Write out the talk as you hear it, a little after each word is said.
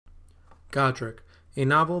Godric, a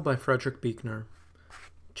novel by Frederick Beuchner.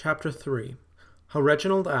 Chapter 3. How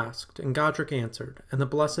Reginald asked, and Godric answered, and the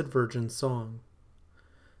Blessed Virgin's song.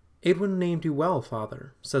 "Aedwin named you well,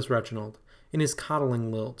 father," says Reginald, in his coddling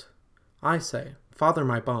lilt. I say, "Father,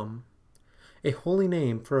 my bum." "A holy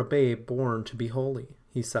name for a babe born to be holy,"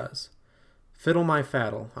 he says. "Fiddle my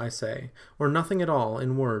faddle," I say, or nothing at all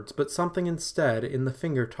in words, but something instead in the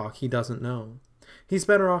finger talk he doesn't know. He's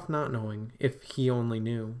better off not knowing, if he only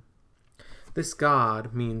knew. This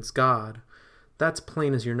God means God. That's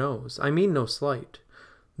plain as your nose. I mean no slight.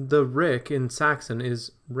 The Rick in Saxon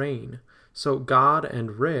is reign. So God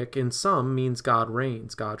and Rick in some means God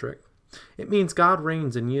reigns, Godric. It means God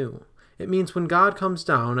reigns in you. It means when God comes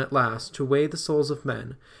down at last to weigh the souls of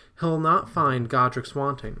men, he'll not find Godric's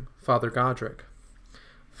wanting, Father Godric.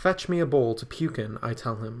 "Fetch me a bowl to puke in," I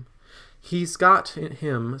tell him. He's got in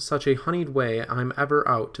him such a honeyed way I'm ever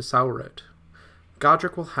out to sour it.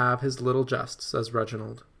 Godric will have his little jest, says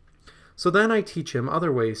Reginald. So then I teach him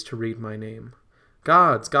other ways to read my name.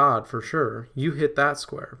 God's God, for sure, you hit that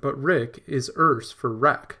square, but Rick is Erse for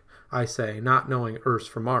wreck, I say, not knowing Erse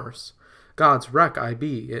from arse. God's wreck I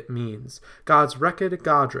be, it means. God's wrecked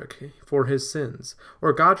Godric for his sins,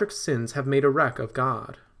 or Godric's sins have made a wreck of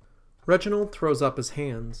God. Reginald throws up his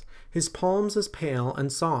hands, his palms as pale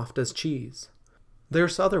and soft as cheese.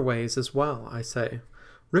 There's other ways as well, I say.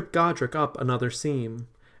 Rip Godric up another seam,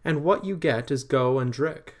 and what you get is go and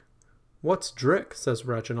drick. What's drick, says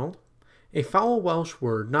Reginald. A foul Welsh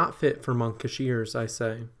word not fit for monkish ears, I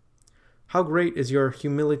say. How great is your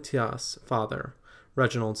humilitas, father,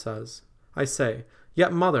 Reginald says. I say,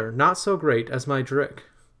 yet mother, not so great as my drick.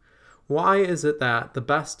 Why is it that the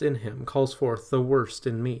best in him calls forth the worst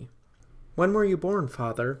in me? When were you born,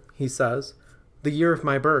 father? He says. The year of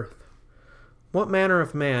my birth. What manner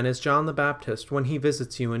of man is John the Baptist when he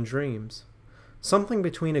visits you in dreams? Something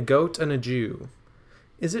between a goat and a Jew.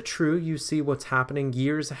 Is it true you see what's happening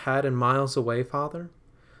years ahead and miles away, father?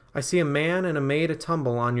 I see a man and a maid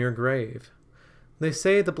a-tumble on your grave. They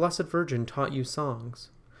say the Blessed Virgin taught you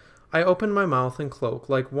songs. I open my mouth and cloak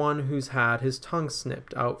like one who's had his tongue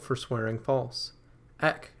snipped out for swearing false.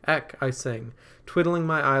 Eck, eck, I sing, twiddling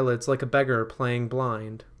my eyelids like a beggar playing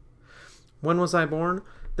blind. When was I born?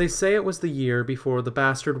 They say it was the year before the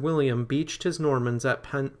bastard William beached his Normans at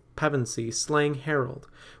Pevensey, slaying Harold,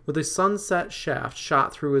 with a sunset shaft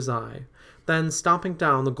shot through his eye, then stomping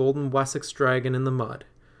down the golden Wessex dragon in the mud.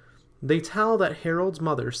 They tell that Harold's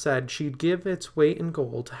mother said she'd give its weight in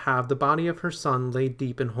gold to have the body of her son laid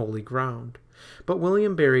deep in holy ground, but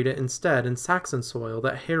William buried it instead in Saxon soil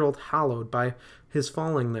that Harold hallowed by his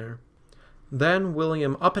falling there. Then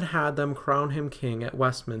William up and had them crown him king at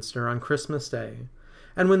Westminster on Christmas Day.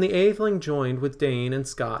 And when the atheling joined with Dane and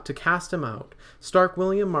Scot to cast him out, stark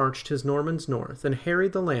William marched his Normans north and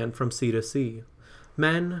harried the land from sea to sea.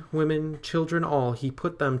 Men, women, children all, he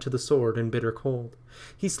put them to the sword in bitter cold.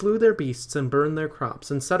 He slew their beasts and burned their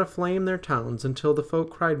crops and set aflame their towns until the folk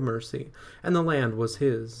cried mercy, and the land was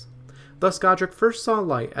his. Thus Godric first saw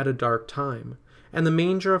light at a dark time, and the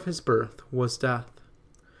manger of his birth was death.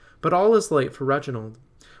 But all is late for Reginald.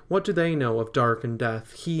 What do they know of dark and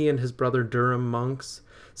death, he and his brother Durham monks?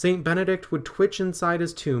 St. Benedict would twitch inside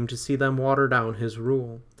his tomb to see them water down his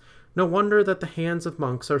rule. No wonder that the hands of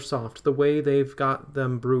monks are soft, the way they've got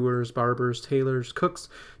them brewers, barbers, tailors, cooks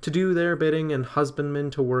to do their bidding, and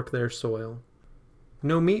husbandmen to work their soil.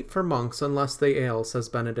 No meat for monks unless they ale, says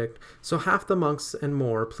Benedict, so half the monks and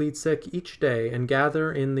more plead sick each day and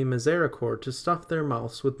gather in the misericord to stuff their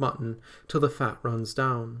mouths with mutton till the fat runs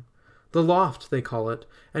down. The loft, they call it,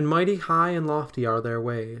 and mighty high and lofty are their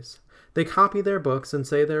ways. They copy their books and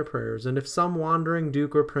say their prayers, and if some wandering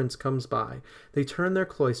duke or prince comes by, they turn their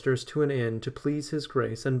cloisters to an inn to please his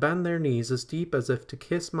grace, and bend their knees as deep as if to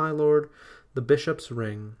kiss my lord the bishop's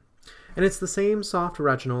ring. And it's the same soft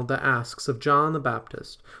Reginald that asks of John the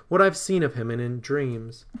Baptist what I've seen of him in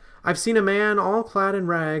dreams. I've seen a man all clad in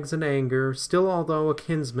rags and anger, still although a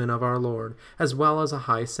kinsman of our Lord, as well as a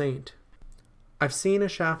high saint. I've seen a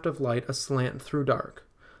shaft of light aslant through dark,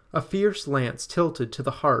 a fierce lance tilted to the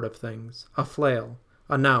heart of things, a flail,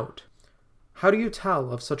 a knout. How do you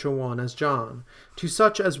tell of such a one as John, to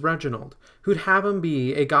such as Reginald, who'd have him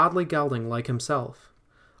be a godly gelding like himself?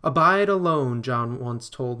 Abide alone, John once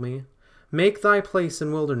told me. Make thy place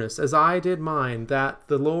in wilderness, as I did mine, that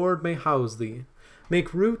the Lord may house thee.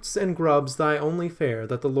 Make roots and grubs thy only fare,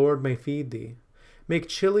 that the Lord may feed thee. Make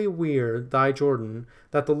chilly weir thy Jordan,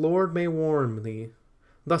 that the Lord may warm thee.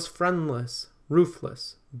 Thus friendless,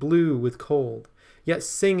 roofless, blue with cold, yet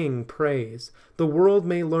singing praise, the world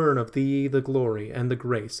may learn of thee the glory and the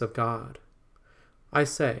grace of God. I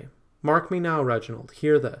say, mark me now, Reginald,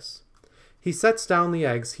 hear this. He sets down the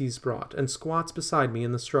eggs he's brought, and squats beside me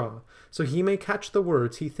in the straw, so he may catch the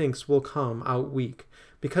words he thinks will come out weak,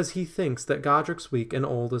 because he thinks that Godric's weak and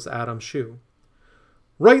old as Adam's shoe.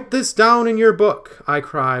 "Write this down in your book," I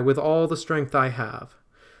cry with all the strength I have.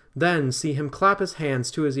 Then see him clap his hands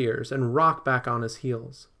to his ears and rock back on his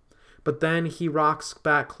heels. But then he rocks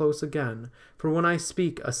back close again, for when I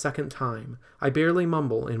speak a second time, I barely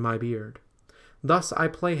mumble in my beard. Thus I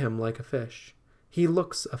play him like a fish. He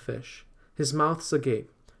looks a fish. His mouth's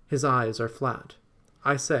agape. His eyes are flat.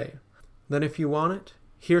 I say, "Then if you want it,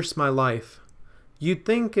 here's my life." You'd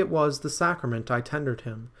think it was the sacrament I tendered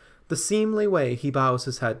him, the seemly way he bows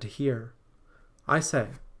his head to hear. I say,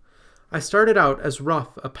 "I started out as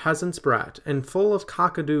rough a peasant's brat and full of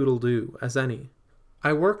cock-a-doodle-doo as any.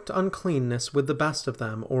 I worked uncleanness with the best of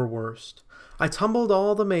them, or worst. I tumbled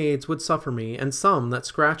all the maids would suffer me, and some that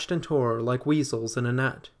scratched and tore like weasels in a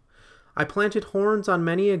net. I planted horns on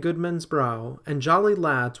many a goodman's brow, and jolly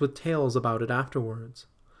lads with tales about it afterwards.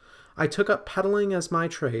 I took up peddling as my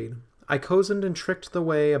trade. I cozened and tricked the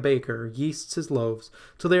way a baker yeasts his loaves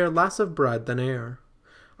till they are less of bread than air.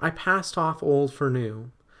 I passed off old for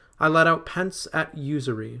new. I let out pence at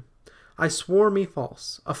usury. I swore me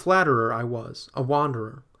false. A flatterer I was, a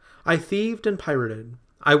wanderer. I thieved and pirated.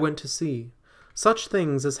 I went to sea. Such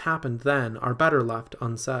things as happened then are better left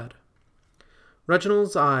unsaid."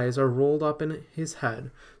 Reginald's eyes are rolled up in his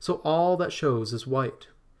head, so all that shows is white.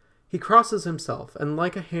 He crosses himself, and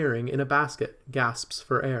like a herring in a basket, gasps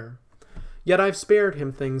for air. Yet I've spared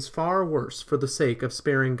him things far worse for the sake of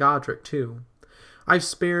sparing Godric too. I've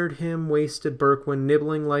spared him wasted Berquin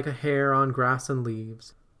nibbling like a hare on grass and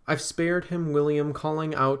leaves. I've spared him William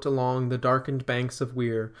calling out along the darkened banks of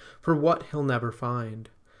Weir for what he'll never find.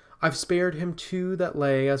 I've spared him two that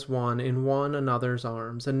lay as one in one another's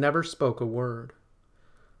arms and never spoke a word.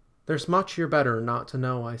 There's much you're better not to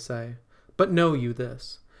know, I say, but know you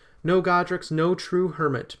this. No Godric's no true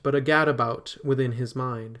hermit, but a gadabout within his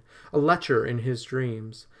mind, a lecher in his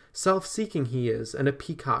dreams. Self-seeking he is, and a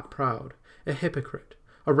peacock proud, a hypocrite,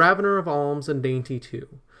 a ravener of alms and dainty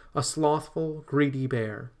too, a slothful, greedy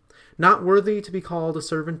bear, not worthy to be called a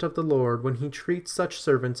servant of the Lord when he treats such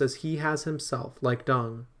servants as he has himself, like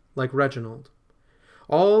dung, like Reginald.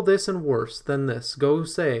 All this and worse than this go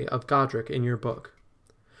say of Godric in your book.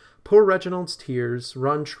 Poor Reginald's tears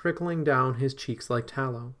run trickling down his cheeks like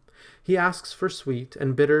tallow. He asks for sweet,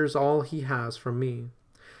 and bitters all he has from me.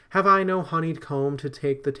 Have I no honeyed comb to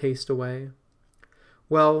take the taste away?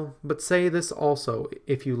 Well, but say this also,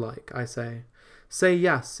 if you like, I say. Say,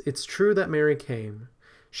 yes, it's true that Mary came.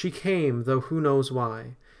 She came, though who knows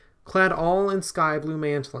why, clad all in sky-blue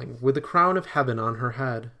mantling, with the crown of heaven on her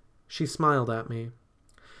head. She smiled at me.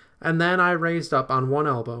 And then I raised up on one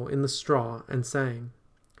elbow in the straw and sang,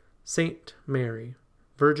 Saint Mary,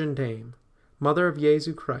 Virgin Dame, Mother of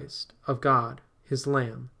Jesu Christ, of God, his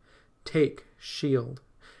Lamb, take, shield,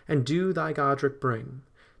 and do thy Godric bring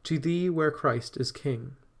to thee where Christ is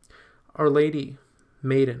King. Our Lady,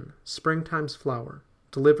 Maiden, springtime's flower,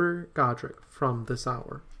 deliver Godric from this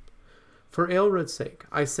hour. For Aelred's sake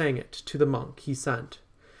I sang it to the monk he sent,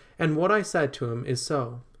 and what I said to him is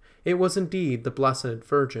so. It was indeed the Blessed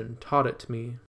Virgin taught it to me.